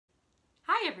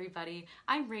everybody,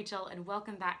 I'm Rachel and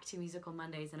welcome back to Musical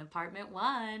Mondays in Apartment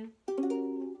 1.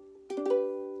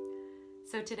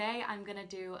 So today I'm gonna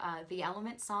do the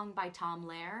Element song by Tom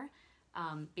Lehrer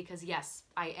because yes,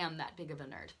 I am that big of a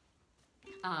nerd.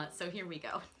 So here we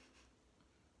go.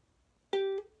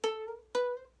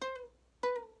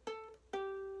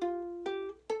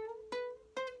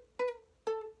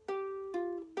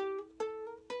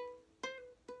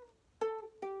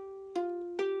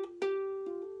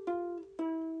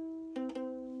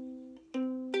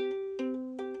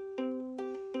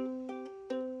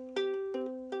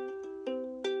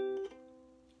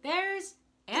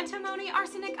 Antimony,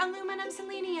 arsenic, aluminum,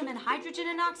 selenium, and hydrogen,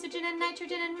 and oxygen, and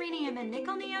nitrogen, and rhenium, and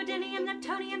nickel, neodymium,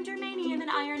 neptunium, germanium,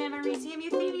 and iron, americium,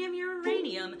 euthenium,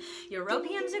 uranium,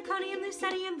 europium, zirconium,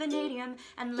 lucidium, vanadium,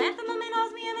 and lanthanum, and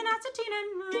osmium, and acetine,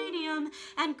 and radium,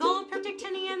 and gold,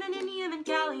 protactinium, and indium, and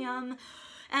gallium,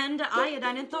 and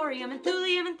iodine, and thorium, and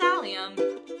thulium, and thallium.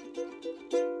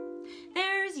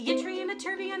 There's yttrium,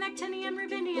 ytterbium, actinium,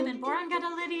 rubidium, and boron,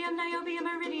 gadolinium, niobium,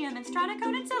 iridium, and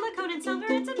strontium, and silicon, and silver,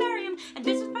 and samarium, and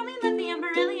bismuth, probably lithium,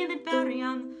 beryllium, and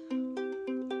barium.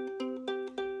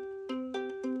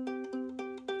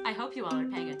 I hope you all are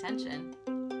paying attention,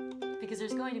 because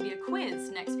there's going to be a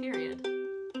quiz next period.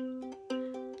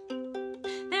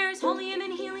 There's holmium,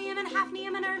 and helium, and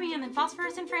hafnium, and erbium, and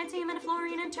phosphorus, and francium, and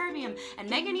fluorine, and terbium, and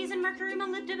manganese, and mercury, and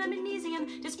molybdenum, and magnesium,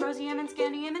 dysprosium, and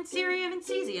scandium, and cerium, and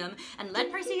cesium, and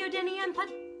lead, praseodymium,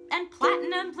 and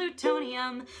platinum,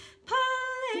 plutonium,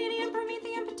 palladium,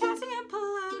 promethium, potassium,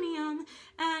 polonium,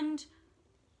 and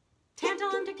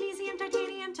tantalum, technetium,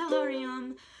 titanium,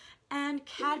 tellurium, and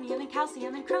cadmium, and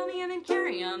calcium, and chromium, and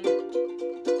curium.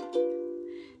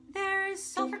 There's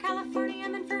sulfur,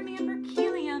 californium, and fermium,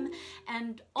 berkelium,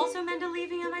 and also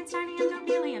mendelevium, einsteinium,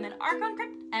 nobelium, and argon,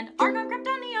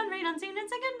 krypton, neon, radon, xenon,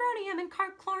 zinc, and bronium, and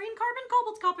chlorine, carbon,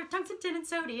 cobalt, copper, tungsten, tin, and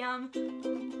sodium.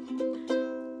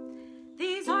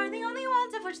 These are the only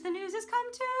ones of which the news has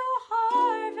come to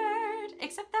Harvard.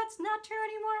 Except that's not true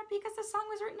anymore because the song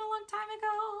was written a long time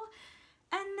ago.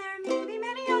 And there may be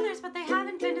many others, but they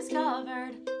haven't been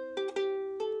discovered.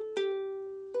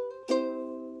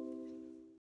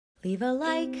 Leave a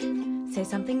like, say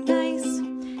something nice.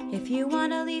 If you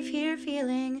want to leave here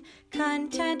feeling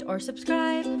content, or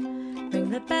subscribe,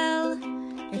 ring the bell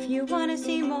if you want to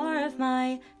see more of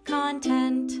my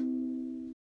content.